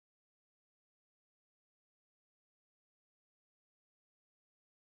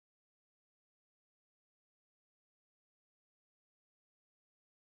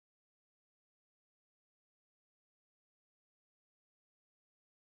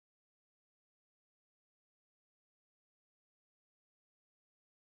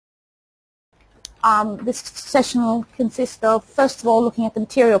This session will consist of, first of all, looking at the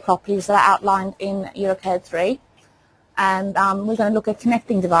material properties that are outlined in Eurocode 3. And we're going to look at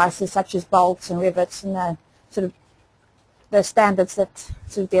connecting devices such as bolts and rivets and the standards that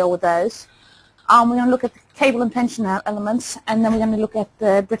sort of deal with those. We're going to look at the cable and tension elements, and then we're going to look at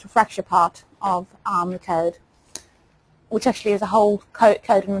the brittle fracture part of the code, which actually is a whole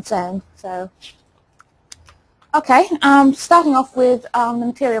code in its own. So, okay, starting off with the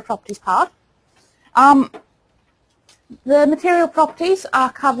material properties part. The material properties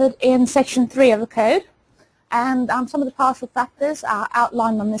are covered in section 3 of the code, and some of the partial factors are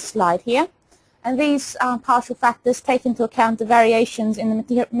outlined on this slide here. And these partial factors take into account the variations in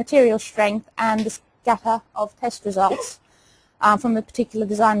the material strength and the scatter of test results from a particular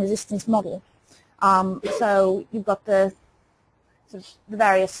design resistance model. So you've got the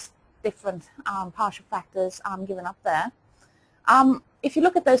various different partial factors given up there. If you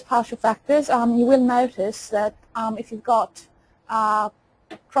look at those partial factors, you will notice that if you've got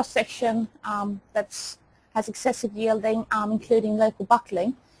cross-section that has excessive yielding, including local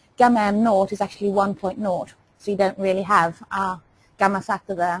buckling, gamma m naught is actually 1.0, so you don't really have a gamma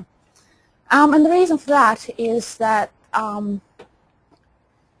factor there. And the reason for that is that,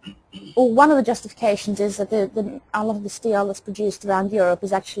 one of the justifications is that a lot of the steel that's produced around Europe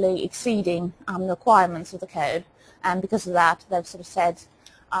is actually exceeding the requirements of the code, and because of that, they've sort of said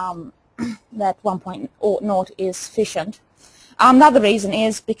that 1.0 is sufficient. Another reason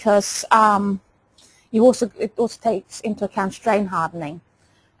is because it also takes into account strain hardening.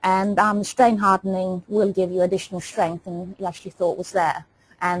 And the strain hardening will give you additional strength than you actually thought was there.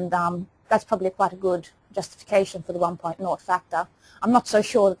 And that's probably quite a good justification for the 1.0 factor. I'm not so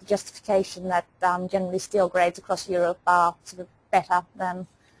sure that the justification that generally steel grades across Europe are sort of better than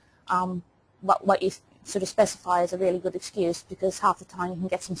what you sort of specify as a really good excuse, because half the time you can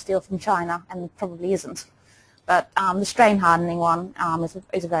get some steel from China and it probably isn't. But the strain hardening one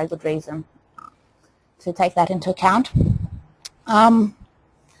is a very good reason to take that into account.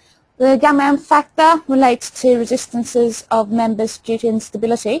 The gamma m factor relates to resistances of members due to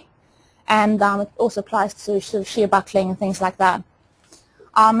instability, and it also applies to sort of shear buckling and things like that.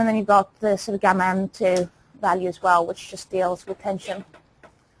 And then you've got the sort of gamma m2 value as well, which just deals with tension.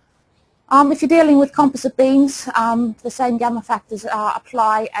 If you're dealing with composite beams, the same gamma factors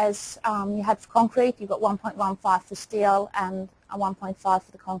apply as you had for concrete. You've got 1.15 for steel and a 1.5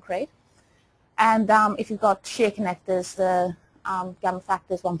 for the concrete. And if you've got shear connectors, the gamma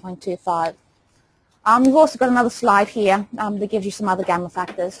factor is 1.25. We've also got another slide here that gives you some other gamma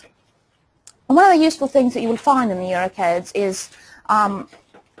factors. And one of the useful things that you will find in the Eurocodes is,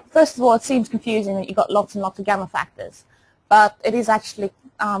 first of all, it seems confusing that you've got lots and lots of gamma factors, but it is actually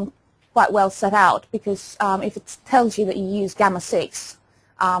quite well set out, because if it tells you that you use gamma 6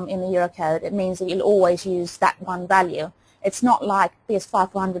 in the Eurocode, it means that you'll always use that one value. It's not like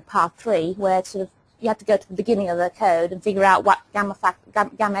BS5400 Part 3, where it's sort of you have to go to the beginning of the code and figure out what gamma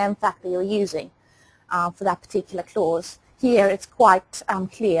m factor you're using for that particular clause. Here it's quite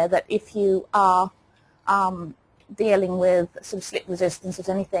clear that if you are dealing with sort of slip resistance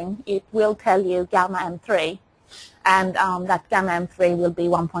or anything, it will tell you gamma m3, and that gamma m3 will be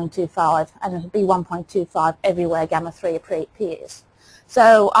 1.25, and it will be 1.25 everywhere gamma 3 appears.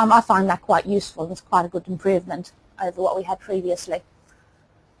 So I find that quite useful, and it's quite a good improvement over what we had previously.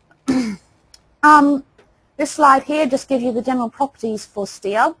 This slide here just gives you the general properties for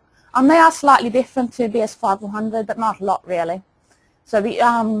steel. They are slightly different to BS5400, but not a lot really. So the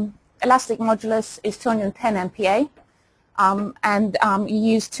elastic modulus is 210 MPa, and you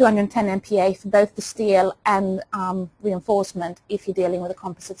use 210 MPa for both the steel and reinforcement if you're dealing with a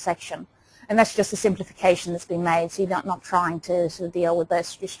composite section. And that's just a simplification that's been made, so you're not trying to sort of deal with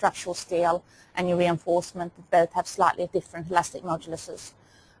both your structural steel and your reinforcement that both have slightly different elastic moduluses.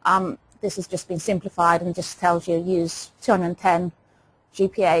 This has just been simplified and just tells you use 210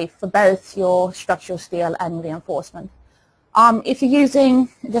 GPa for both your structural steel and reinforcement. If you're using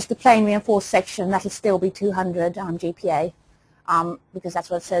just a plain reinforced section, that will still be 200 GPa, because that's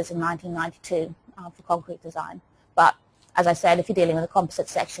what it says in 1992 for concrete design. But as I said, if you're dealing with a composite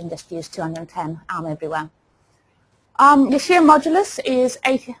section, just use 210 everywhere. Your shear modulus is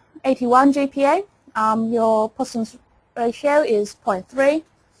 81 GPa. Your Poisson's ratio is 0.3.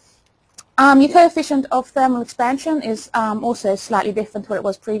 Your coefficient of thermal expansion is also slightly different to what it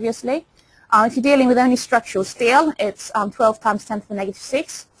was previously. If you're dealing with only structural steel, it's 12 times 10 to the negative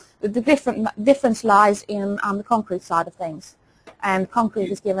 6. The difference lies in the concrete side of things, and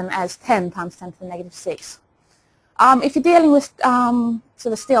concrete is given as 10 times 10 to the negative 6. If you're dealing with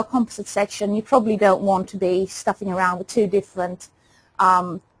sort of steel composite section, you probably don't want to be stuffing around with two different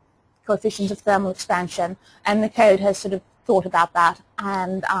coefficients of thermal expansion, and the code has sort of thought about that,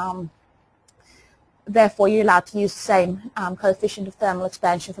 and therefore you're allowed to use the same coefficient of thermal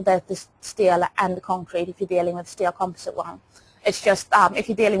expansion for both the steel and the concrete if you're dealing with steel composite one. It's just if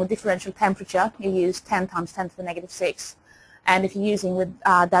you're dealing with differential temperature, you use 10 times 10 to the negative 6. And if you're using with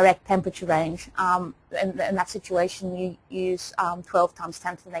direct temperature range, in that situation you use 12 times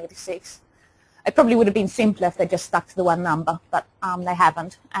 10 to the negative 6. It probably would have been simpler if they just stuck to the one number, but they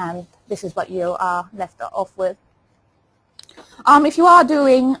haven't, and this is what you are left off with. If you are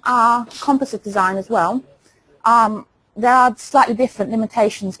doing composite design as well, there are slightly different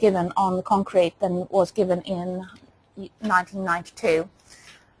limitations given on the concrete than was given in 1992.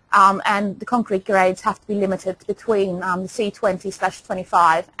 And the concrete grades have to be limited between the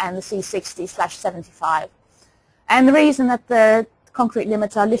C20/25 and the C60/75. And the reason that the concrete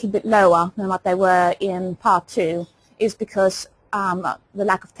limits are a little bit lower than what they were in Part 2 is because the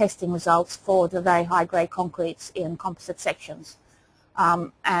lack of testing results for the very high-grade concretes in composite sections.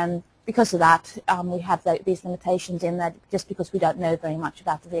 And because of that, we have these limitations in that just because we don't know very much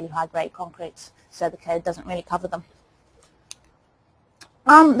about the really high-grade concretes, so the code doesn't really cover them.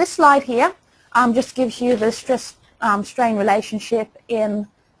 This slide here just gives you the stress-strain relationship in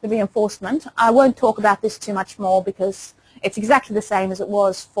the reinforcement. I won't talk about this too much more because it's exactly the same as it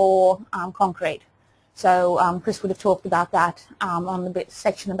was for concrete. So Chris would have talked about that on the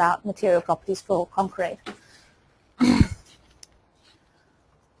section about material properties for concrete.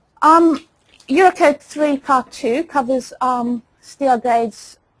 Eurocode 3 Part 2 covers steel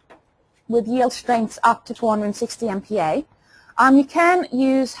grades with yield strengths up to 460 MPa. You can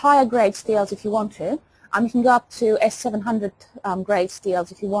use higher grade steels if you want to. You can go up to S700 grade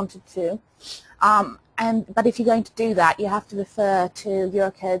steels if you wanted to. But if you're going to do that, you have to refer to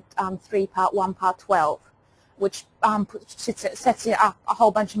Eurocode 3 Part 1 Part 12, which sets up a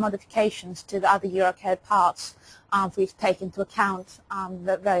whole bunch of modifications to the other Eurocode parts for you to take into account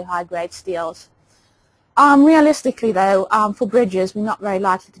the very high grade steels. Realistically though, for bridges we're not very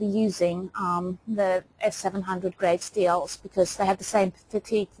likely to be using the S700 grade steels because they have the same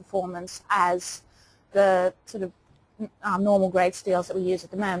fatigue performance as the sort of normal grade steels that we use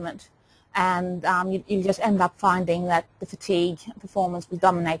at the moment. And you just end up finding that the fatigue performance will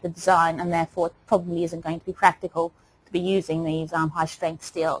dominate the design, and therefore it probably isn't going to be practical to be using these high strength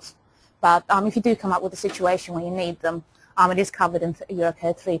steels. But if you do come up with a situation where you need them, it is covered in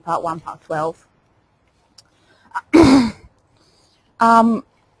Eurocode 3 Part 1 Part 12.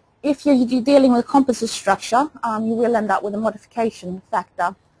 If you're dealing with a composite structure, you will end up with a modification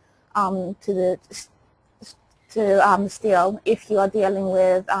factor to the steel if you are dealing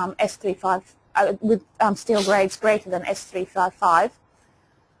with steel grades greater than S355,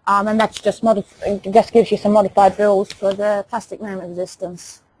 and that's just gives you some modified rules for the plastic moment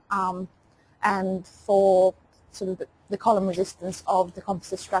resistance and for sort of the column resistance of the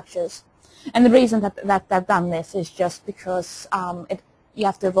composite structures. And the reason that they've done this is just because you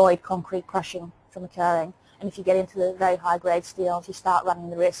have to avoid concrete crushing from occurring, and if you get into the very high grade steels you start running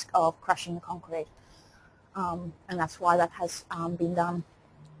the risk of crushing the concrete. And that's why that has been done.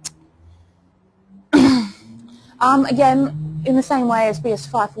 Again, in the same way as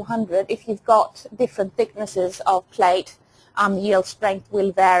BS5400, if you've got different thicknesses of plate, the yield strength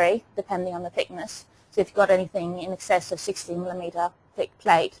will vary depending on the thickness. So if you've got anything in excess of 16 millimeter thick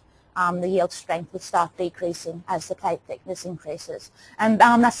plate, the yield strength would start decreasing as the plate thickness increases. And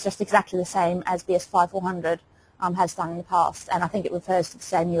that's just exactly the same as BS5400 has done in the past, and I think it refers to the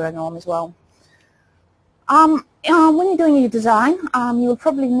same Euro norm as well. When you're doing your design, you will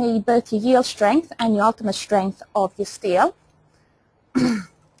probably need both your yield strength and your ultimate strength of your steel.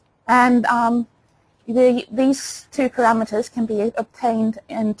 And these two parameters can be obtained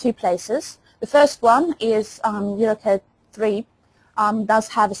in two places. The first one is Eurocode 3 does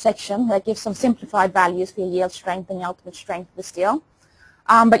have a section that gives some simplified values for your yield strength and your ultimate strength of the steel.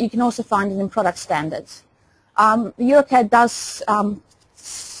 But you can also find it in product standards. The Eurocode does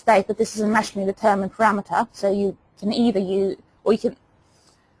state that this is a nationally determined parameter, so you can either use, or you can,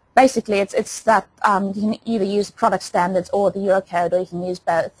 basically it's that you can either use the product standards or the Eurocode, or you can use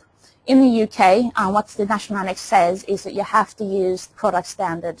both. In the UK, what the National Annex says is that you have to use the product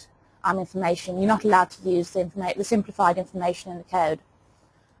standard information. You're not allowed to use the simplified information in the code.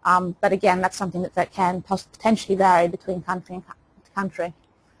 But again, that's something that can potentially vary between country and country.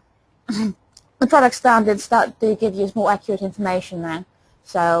 The product standards that do give you more accurate information there,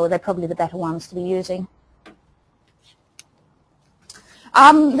 so they're probably the better ones to be using.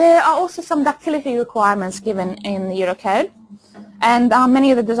 There are also some ductility requirements given in the Eurocode, And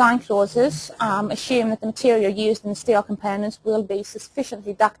many of the design clauses assume that the material used in the steel components will be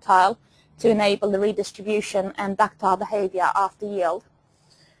sufficiently ductile to enable the redistribution and ductile behavior after yield.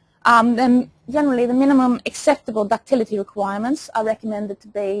 Then generally the minimum acceptable ductility requirements are recommended to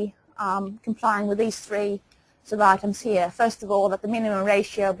be complying with these three sort of items here. First of all, that the minimum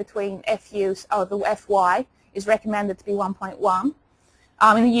ratio between FUs or the FY is recommended to be 1.1.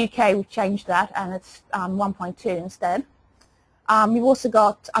 In the UK we've changed that and it's 1.2 instead. You've also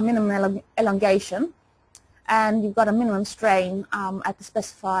got a minimum elongation, and you've got a minimum strain at the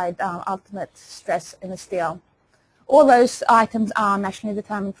specified ultimate stress in the steel. All those items are nationally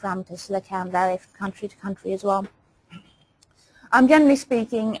determined parameters, so they can vary from country to country as well. Generally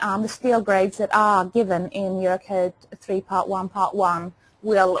speaking, the steel grades that are given in Eurocode 3 Part 1 Part 1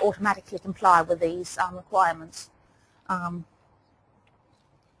 will automatically comply with these requirements.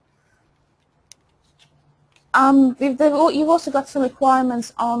 You've also got some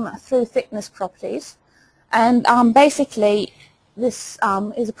requirements on through thickness properties, and basically this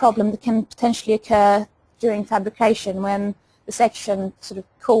is a problem that can potentially occur during fabrication when the section sort of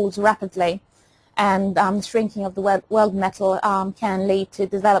cools rapidly, and the shrinking of the weld metal can lead to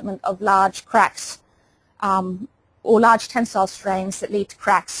development of large cracks or large tensile strains that lead to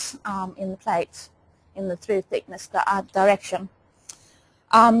cracks in the plates in the through thickness direction.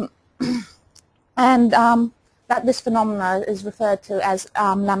 That this phenomena is referred to as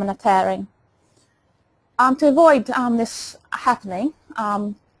laminar tearing. To avoid this happening,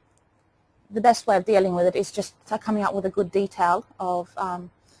 the best way of dealing with it is just coming up with a good detail of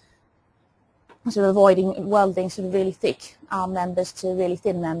sort of avoiding welding sort of really thick members to really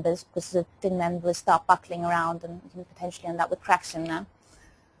thin members, because the thin members start buckling around and you can potentially end up with cracks in them.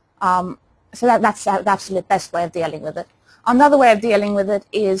 So that's the absolute best way of dealing with it. Another way of dealing with it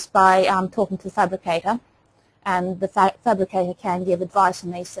is by talking to the fabricator, and the fabricator can give advice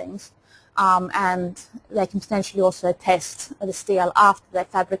on these things. And they can potentially also test the steel after they've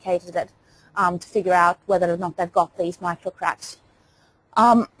fabricated it to figure out whether or not they've got these micro cracks.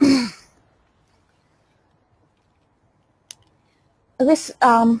 This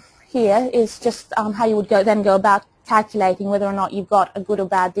here is just how you would then go about calculating whether or not you've got a good or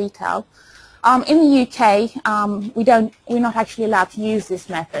bad detail. In the UK, we're not actually allowed to use this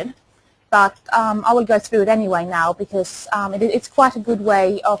method, but I will go through it anyway now, because it's quite a good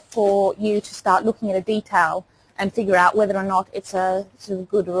way for you to start looking at a detail and figure out whether or not it's a sort of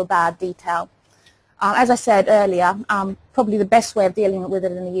good or a bad detail. As I said earlier, probably the best way of dealing with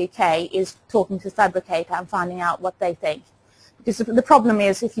it in the UK is talking to the fabricator and finding out what they think. Because the problem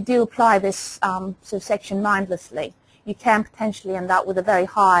is, if you do apply this sort of section mindlessly, you can potentially end up with a very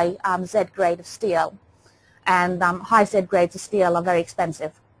high Z grade of steel. And high Z grades of steel are very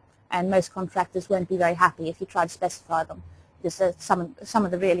expensive, and most contractors won't be very happy if you try to specify them, because some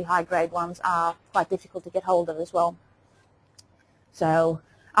of the really high grade ones are quite difficult to get hold of as well. So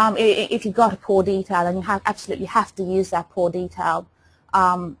if you've got a poor detail and you absolutely have to use that poor detail,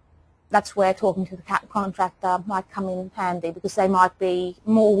 that's where talking to the contractor might come in handy, because they might be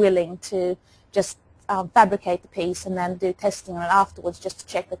more willing to just fabricate the piece and then do testing on it afterwards just to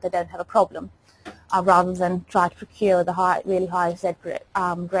check that they don't have a problem, rather than try to procure the really high Z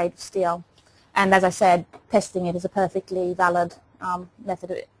grade of steel. And as I said, testing it is a perfectly valid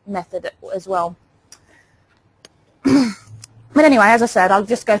method as well. But anyway, as I said, I'll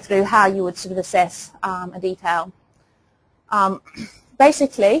just go through how you would sort of assess a detail.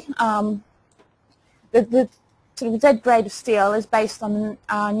 Basically, the sort of Z grade of steel is based on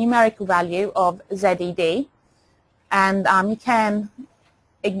a numerical value of ZED, and you can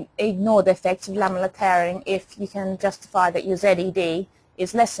ignore the effects of laminar tearing if you can justify that your ZED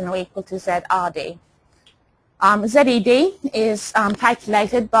is less than or equal to ZRD. ZED is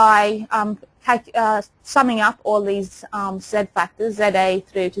calculated by summing up all these Z factors, ZA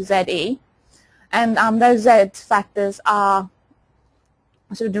through to ZE, and those Z factors are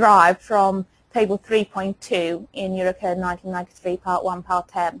sort of derived from table 3.2 in Eurocode 1993 Part 1 Part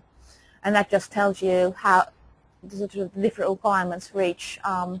 10, and that just tells you how the sort of different requirements for each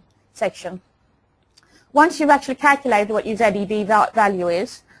section. Once you've actually calculated what your ZED value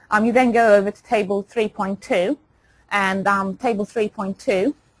is, you then go over to table 3.2, and table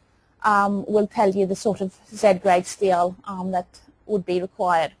 3.2 will tell you the sort of Z grade steel that would be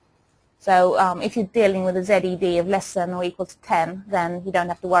required. So if you're dealing with a ZED of less than or equal to 10, then you don't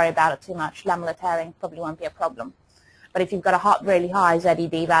have to worry about it too much. Laminar tearing probably won't be a problem. But if you've got a really high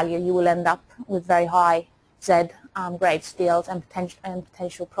ZED value, you will end up with very high Z grade steels and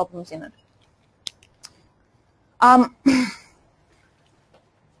potential problems in it.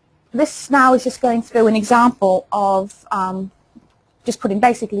 This now is just going through an example of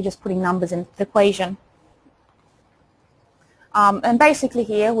basically just putting numbers into the equation. And basically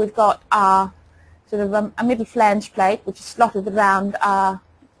here we've got sort of a middle flange plate which is slotted around our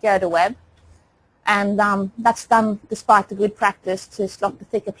girder web, and that's done despite the good practice to slot the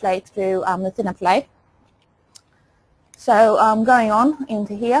thicker plate through the thinner plate. So going on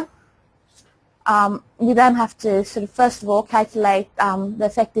into here, we then have to sort of first of all calculate the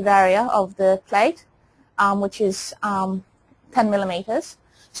effective area of the plate, which is 10 millimeters.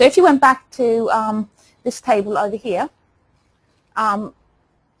 So if you went back to this table over here,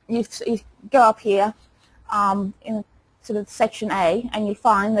 you go up here in sort of section A, and you'll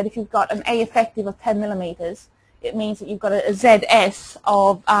find that if you've got an A effective of 10 millimeters, it means that you've got a ZS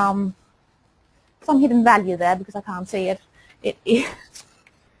of some hidden value there because I can't see it. It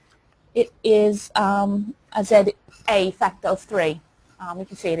is a ZA factor of 3. You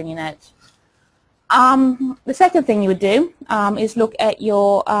can see it in your notes. The second thing you would do is look at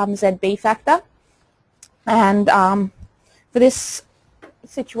your ZB factor, and for this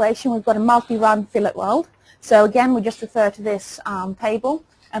situation we've got a multi-run fillet weld. So again we just refer to this table,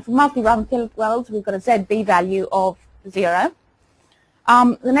 and for multi-run fillet welds we've got a ZB value of 0.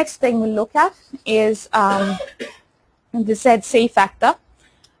 The next thing we'll look at is the ZC factor.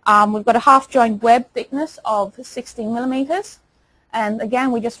 We've got a half joint web thickness of 16 millimeters, and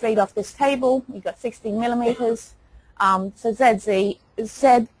again we just read off this table. We've got 16 millimeters, so ZC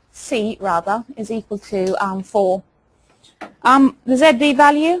is equal to 4. The ZD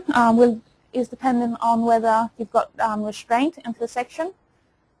value is dependent on whether you've got restraint into the section.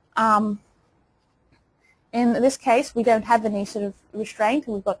 In this case we don't have any sort of restraint.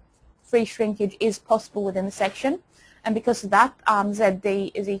 We've got free shrinkage is possible within the section, and because of that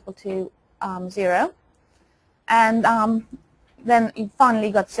ZD is equal to 0. And then you've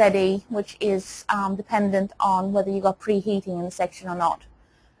finally got ZE, which is dependent on whether you've got preheating in the section or not.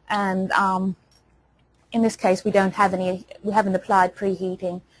 And in this case we haven't applied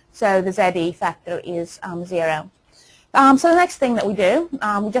preheating, so the ZE factor is 0. So the next thing that we do,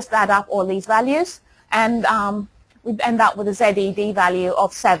 we just add up all these values, and we end up with a ZED value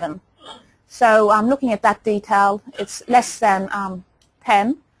of 7. So looking at that detail, it's less than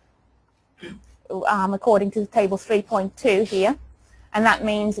 10 according to table 3.2 here, and that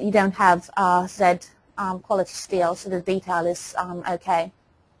means that you don't have Z quality steel, so the detail is okay.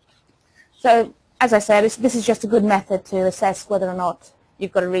 So as I said, this is just a good method to assess whether or not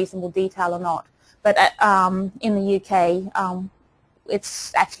you've got a reasonable detail or not. But in the UK,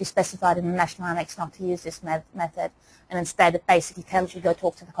 it's actually specified in the National Annex not to use this method, and instead it basically tells you to go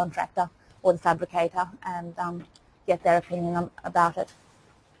talk to the contractor or the fabricator and get their opinion about it.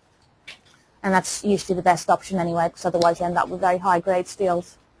 And that's usually the best option anyway, because otherwise you end up with very high-grade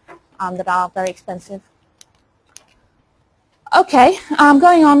steels that are very expensive. Okay,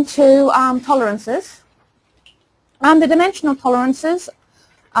 going on to tolerances. The dimensional tolerances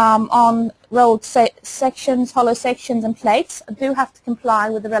on rolled sections, hollow sections and plates do have to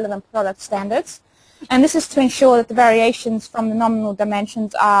comply with the relevant product standards, and this is to ensure that the variations from the nominal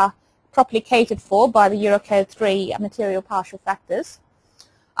dimensions are properly catered for by the Eurocode 3 material partial factors.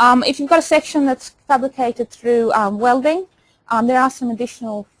 If you've got a section that's fabricated through welding, there are some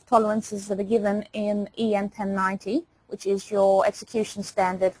additional tolerances that are given in EN 1090, which is your execution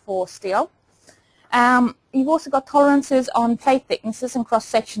standard for steel. You've also got tolerances on plate thicknesses and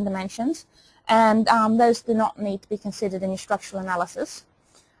cross-section dimensions, and those do not need to be considered in your structural analysis.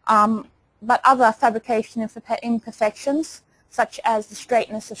 But other fabrication imperfections, such as the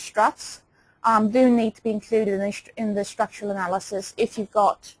straightness of struts, do need to be included in the structural analysis if you've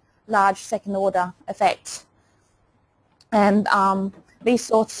got large second-order effects. And these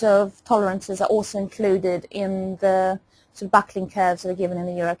sorts of tolerances are also included in the sort of buckling curves that are given in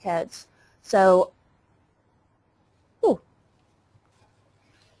the Eurocodes. So,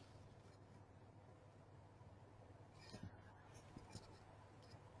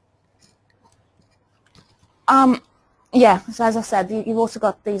 yeah, so as I said, you've also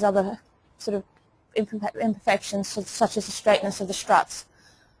got these other sort of imperfections, such as the straightness of the struts,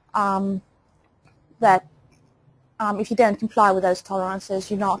 that if you don't comply with those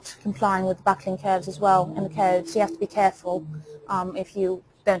tolerances, you're not complying with the buckling curves as well in the code, so you have to be careful if you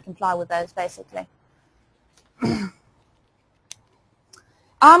don't comply with those, basically.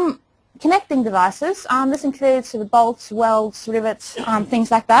 Connecting devices, this includes sort of bolts, welds, rivets, things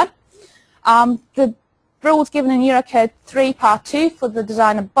like that. The rules given in Eurocode 3 Part 2 for the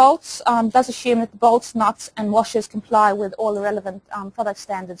design of bolts does assume that the bolts, nuts and washers comply with all the relevant product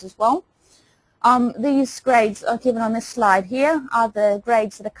standards as well. These grades are given on this slide here are the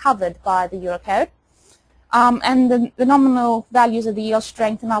grades that are covered by the Eurocode. And the nominal values of the yield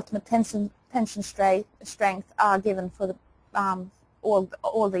strength and ultimate tension strength are given for the,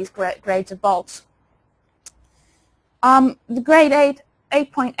 all these grades of bolts. The grade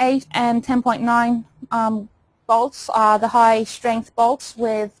 8.8 and 10.9 bolts are the high strength bolts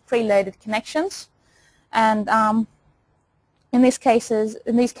with preloaded connections, and in these cases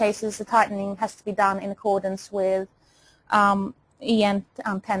the tightening has to be done in accordance with EN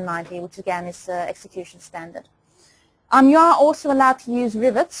 1090, which again is the execution standard. You are also allowed to use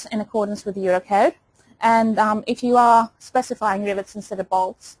rivets in accordance with the Eurocode, and if you are specifying rivets instead of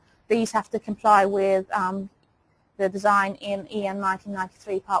bolts, these have to comply with the design in EN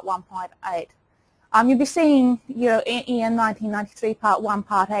 1993 Part 1 Part 8. You'll be seeing EN 1993 Part 1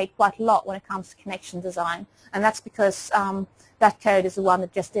 Part 8 quite a lot when it comes to connection design, and that's because that code is the one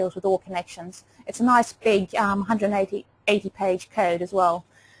that just deals with all connections. It's a nice big 180-page code as well.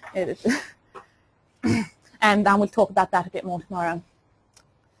 And we'll talk about that a bit more tomorrow.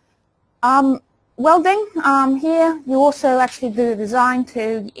 Welding, here you also actually do the design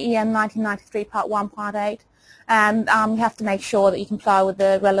to EN 1993 Part 1 Part 8, and you have to make sure that you comply with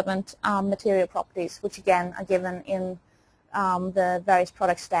the relevant material properties, which again are given in the various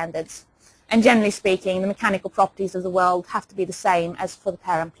product standards. And generally speaking, the mechanical properties of the weld have to be the same as for the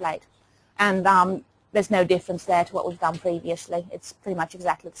parent plate, and there's no difference there to what we've done previously. It's pretty much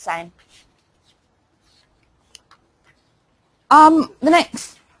exactly the same. The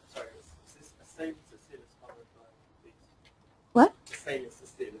next. Sorry, is the stainless steel is covered by these? What? The stainless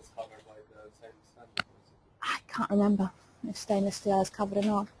steel is covered by the same standard. I can't remember if stainless steel is covered or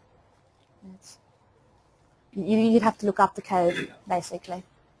not. You'd have to look up the code, basically.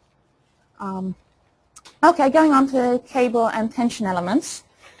 Okay, going on to cable and tension elements.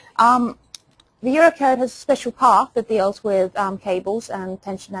 The Eurocode has a special part that deals with cables and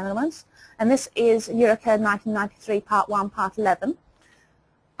tension elements, and this is Eurocode 1993 Part 1 Part 11,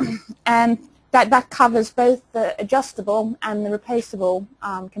 and that covers both the adjustable and the replaceable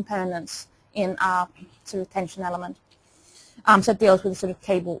components in our sort of tension element. So it deals with sort of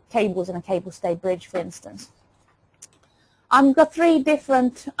cables in a cable-stayed bridge, for instance. We've got three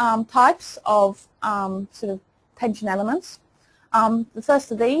different types of sort of tension elements. The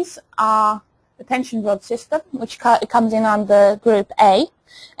first of these are the tension rod system, which comes in under Group A,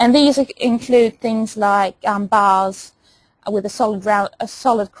 and these include things like bars with a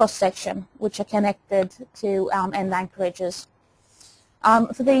solid cross-section, which are connected to end anchorages.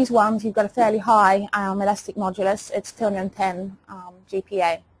 For these ones, you've got a fairly high elastic modulus. It's 210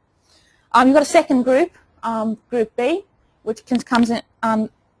 GPa. You've got a second group, Group B, which comes in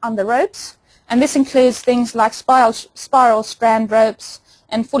under ropes, and this includes things like spiral strand ropes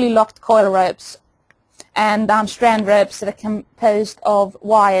and fully locked coil ropes, and strand ropes that are composed of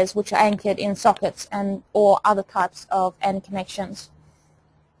wires which are anchored in sockets and or other types of end connections.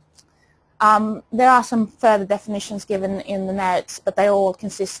 There are some further definitions given in the notes, but they all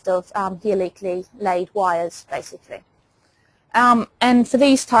consist of helically laid wires, basically. And for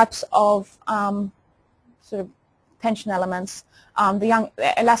these types of sort of tension elements, the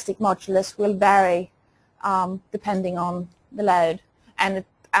elastic modulus will vary depending on the load, and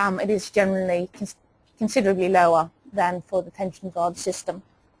it is generally considerably lower than for the tension rod system.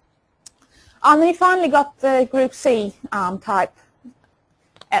 Then you finally got the Group C type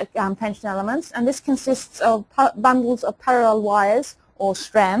tension elements, and this consists of bundles of parallel wires or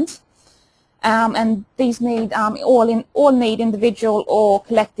strands, and these need all need individual or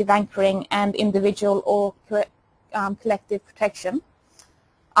collective anchoring and individual or collective protection.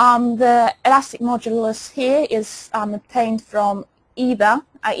 The elastic modulus here is obtained from either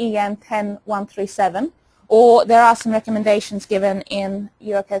EN 10137, or there are some recommendations given in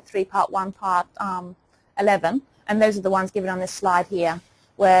Eurocode 3 Part 1 Part 11, and those are the ones given on this slide here,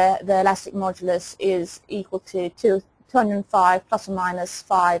 where the elastic modulus is equal to 205 plus or minus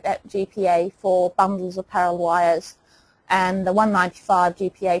 5 GPa for bundles of parallel wires, and the 195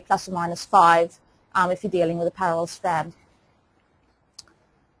 GPa plus or minus 5 if you're dealing with a parallel strand.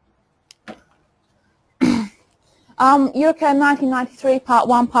 Eurocode 1993 Part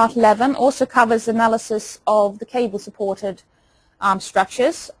 1 Part 11 also covers analysis of the cable-supported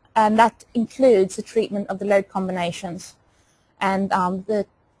structures, and that includes the treatment of the load combinations and the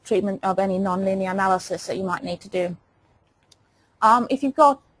treatment of any nonlinear analysis that you might need to do. If you've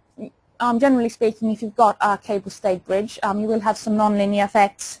got, generally speaking, if you've got a cable-stayed bridge, you will have some nonlinear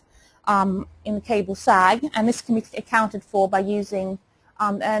effects in the cable sag, and this can be accounted for by using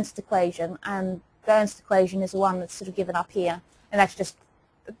the Ernst equation, and the Ernst equation is the one that's sort of given up here, and that just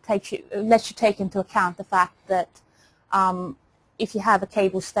lets you take into account the fact that if you have a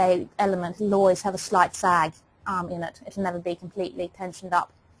cable stay element, it'll always have a slight sag in it. It'll never be completely tensioned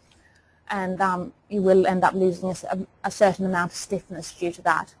up. And you will end up losing a certain amount of stiffness due to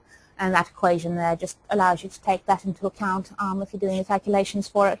that. And that equation there just allows you to take that into account if you're doing the calculations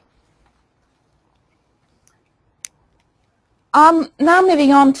for it. Now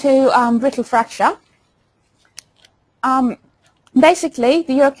moving on to brittle fracture. Basically,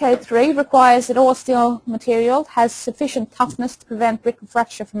 the Eurocode 3 requires that all steel material has sufficient toughness to prevent brittle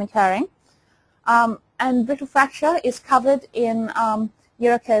fracture from occurring. And brittle fracture is covered in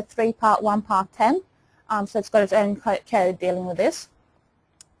Eurocode 3 Part 1, Part 10. So it's got its own code dealing with this.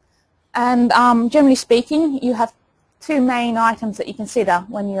 And generally speaking, you have two main items that you consider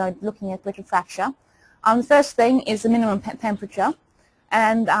when you're looking at brittle fracture. The first thing is the minimum temperature,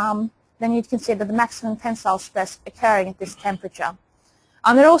 and then you'd consider the maximum tensile stress occurring at this temperature.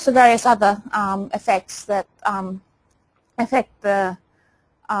 There are also various other effects that affect the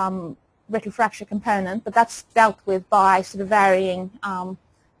brittle fracture component, but that's dealt with by sort of varying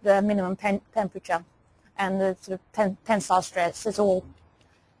the minimum temperature, and the sort of tensile stress is all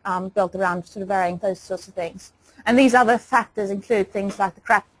built around sort of varying those sorts of things. And these other factors include things like the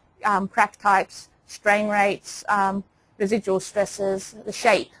crack types, strain rates, residual stresses, the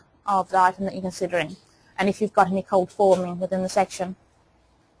shape of the item that you're considering, and if you've got any cold forming within the section.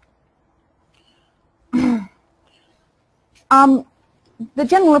 The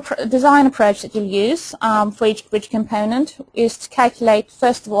general design approach that you'll use for each bridge component is to calculate,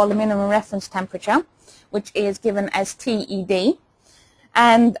 first of all, the minimum reference temperature, which is given as TED,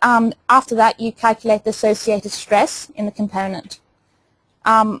 and after that you calculate the associated stress in the component.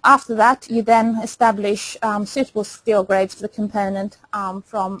 After that, you then establish suitable steel grades for the component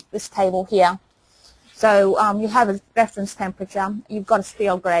from this table here. So you have a reference temperature, you've got a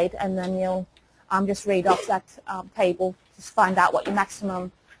steel grade, and then you'll just read off that table to find out what your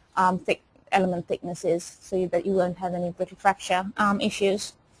maximum element thickness is, so that you won't have any brittle fracture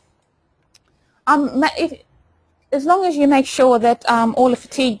issues. As long as you make sure that all the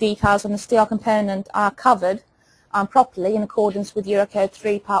fatigue details on the steel component are covered properly in accordance with Eurocode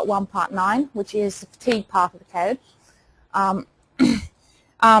 3 Part 1 Part 9, which is the fatigue part of the code.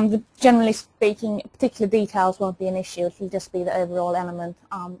 Generally speaking, particular details won't be an issue. It will just be the overall element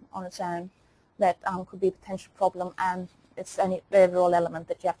on its own that could be a potential problem, and it's only the overall element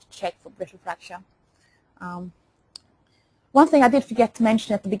that you have to check for brittle fracture. One thing I did forget to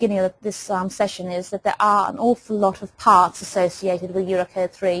mention at the beginning of this session is that there are an awful lot of parts associated with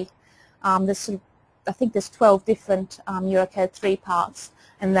Eurocode 3. I think there's 12 different Eurocode 3 parts,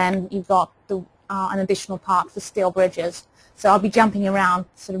 and then you've got an additional part for steel bridges. So I'll be jumping around,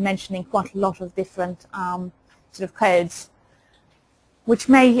 sort of mentioning quite a lot of different sort of codes, which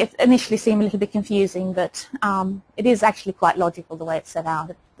may initially seem a little bit confusing, but it is actually quite logical the way it's set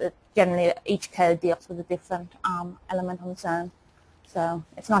out. Generally, each code deals with a different element on its own, so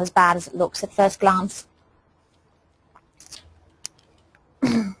it's not as bad as it looks at first glance.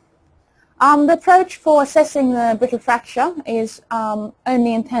 The approach for assessing the brittle fracture is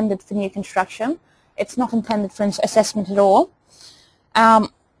only intended for new construction. It's not intended for assessment at all. The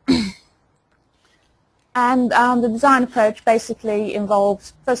design approach basically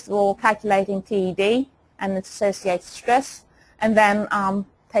involves, first of all, calculating TED and its associated stress, and then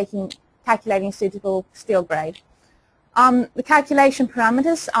calculating suitable steel grade. The calculation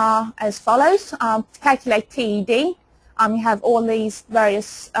parameters are as follows. To calculate TED, you have all these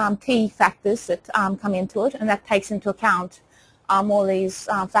various T factors that come into it, and that takes into account all these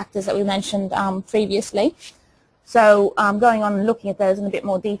factors that we mentioned previously. So going on and looking at those in a bit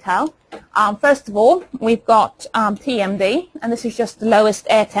more detail. First of all, we've got PMD, and this is just the lowest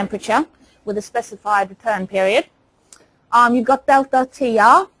air temperature with a specified return period. You've got delta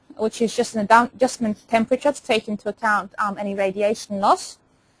TR, which is just an adjustment temperature to take into account any radiation loss.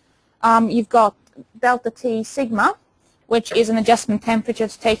 You've got delta T sigma, which is an adjustment temperature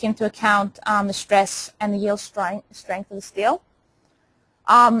to take into account the stress and the yield strength of the steel.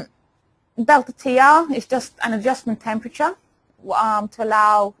 Delta TR is just an adjustment temperature to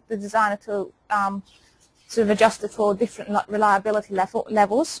allow the designer to sort of adjust it for different reliability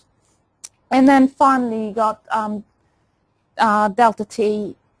levels. And then finally you got delta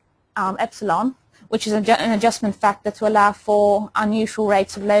T epsilon, which is an adjustment factor to allow for unusual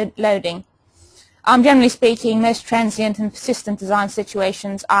rates of loading. Generally speaking, most transient and persistent design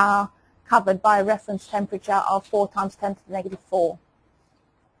situations are covered by a reference temperature of 4 times 10 to the negative 4.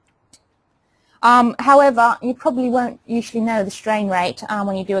 However, you probably won't usually know the strain rate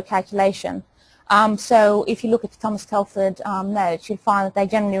when you do a calculation. So if you look at the Thomas Telford notes, you'll find that they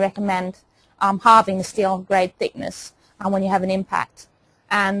generally recommend halving the steel grade thickness when you have an impact.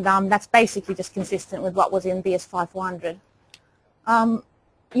 And that's basically just consistent with what was in BS5400.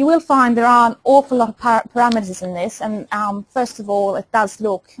 You will find there are an awful lot of parameters in this, and first of all, it does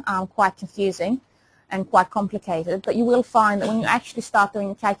look quite confusing and quite complicated, but you will find that when you actually start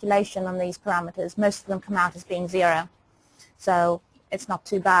doing a calculation on these parameters, most of them come out as being 0. So it's not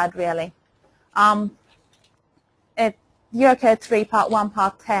too bad, really. Eurocode 3 Part 1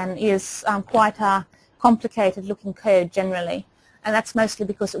 Part 10 is quite a complicated looking code generally, and that's mostly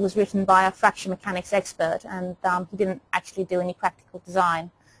because it was written by a fraction mechanics expert, and he didn't actually do any practical design.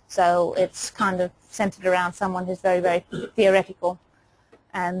 So it's kind of centered around someone who's very, very theoretical,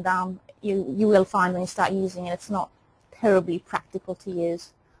 and you will find when you start using it, it's not terribly practical to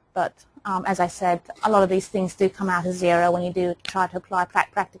use. But as I said, a lot of these things do come out as 0 when you do try to apply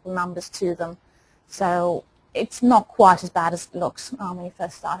practical numbers to them. So it's not quite as bad as it looks when you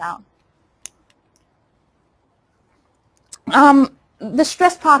first start out. The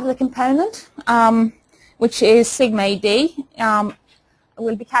stress part of the component, which is sigma ED,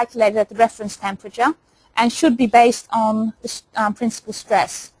 will be calculated at the reference temperature and should be based on the principal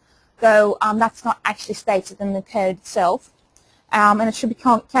stress, though that's not actually stated in the code itself. And it should be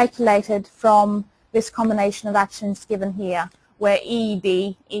calculated from this combination of actions given here, where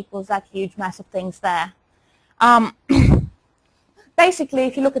ED equals that huge mass of things there. Basically,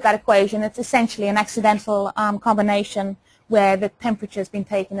 if you look at that equation, it's essentially an accidental combination where the temperature has been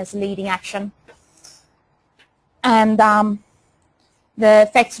taken as a leading action. And the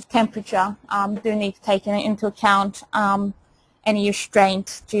effects of temperature do need to take into account any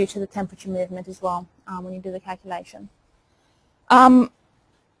restraint due to the temperature movement as well when you do the calculation. In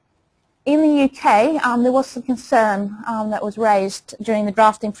the UK, there was some concern that was raised during the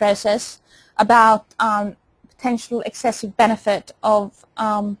drafting process about potential excessive benefit of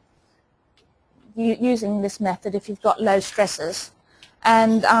using this method if you've got low stresses.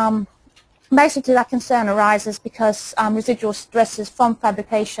 And basically that concern arises because residual stresses from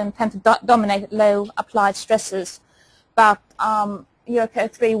fabrication tend to dominate at low applied stresses, but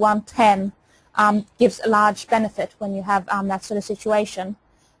Eurocode 3.1.10 gives a large benefit when you have that sort of situation.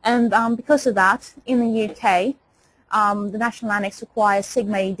 And because of that, in the UK, the National Annex requires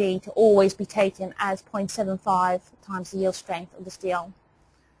sigma ED to always be taken as 0.75 times the yield strength of the steel.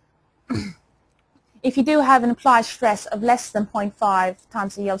 If you do have an applied stress of less than 0.5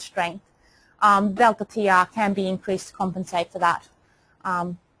 times the yield strength, delta TR can be increased to compensate for that.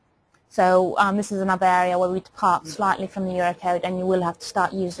 So this is another area where we depart slightly from the Eurocode, and you will have to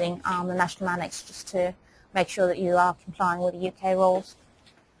start using the National Annex just to make sure that you are complying with the UK rules.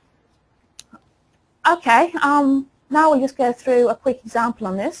 Okay, now we'll just go through a quick example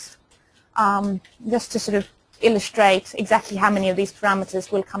on this, just to sort of illustrate exactly how many of these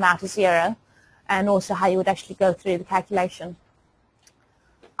parameters will come out as 0, and also how you would actually go through the calculation.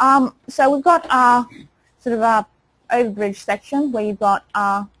 So we've got our sort of our overbridge section where you've got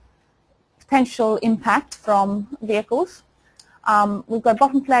our potential impact from vehicles. We've got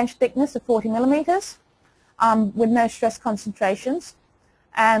bottom flange thickness of 40 millimeters with no stress concentrations,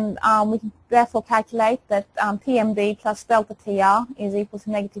 and we can therefore calculate that TMD plus delta TR is equal to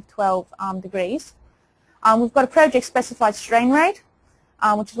negative 12 degrees. We've got a project specified strain rate,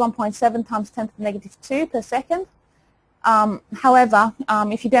 which is 1.7 times 10 to the negative 2 per second. However,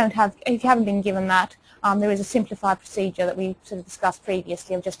 if you haven't been given that, there is a simplified procedure that we sort of discussed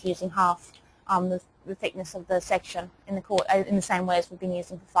previously of just using half the thickness of the section in the same way as we've been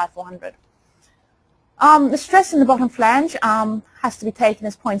using for 5400. The stress in the bottom flange has to be taken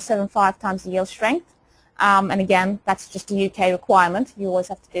as 0.75 times the yield strength, and again, that's just a UK requirement. You always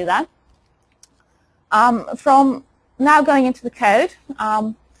have to do that. From now going into the code,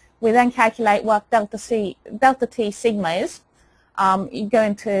 we then calculate what delta T sigma is. You go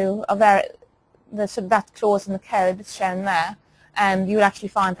into that clause in the code that's shown there, and you will actually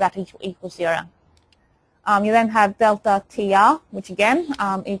find that equals 0. You then have delta TR, which again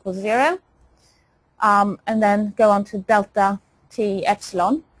equals 0, and then go on to delta T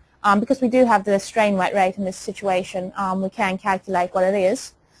epsilon. Because we do have the strain rate in this situation, we can calculate what it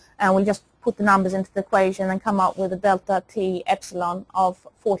is, and we'll just put the numbers into the equation and come up with a delta T epsilon of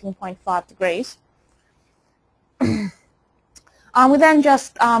 14.5 degrees. We then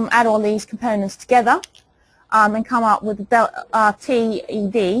just add all these components together and come up with a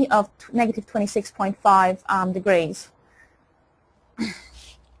TED of negative 26.5 degrees.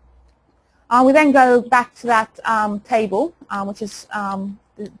 We then go back to that table, which is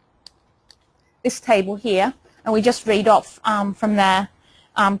this table here, and we just read off from there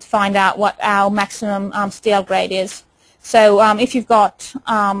to find out what our maximum steel grade is. So if you've got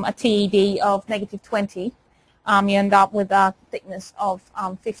a TED of negative 20, you end up with a thickness of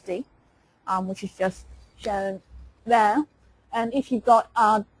 50, which is just shown there. And if you've got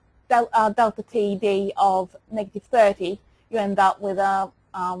a delta TD of -30, you end up with a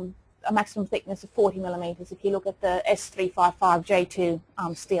maximum thickness of 40 millimeters if you look at the S355J2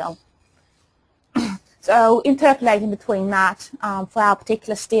 steel. So interpolating between that, for our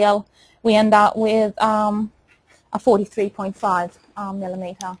particular steel, we end up with a 43.5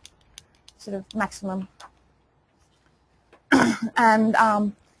 millimeter sort of maximum. And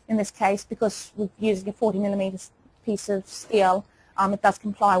in this case, because we're using a 40 millimeter piece of steel, it does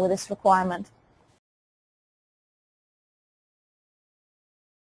comply with this requirement.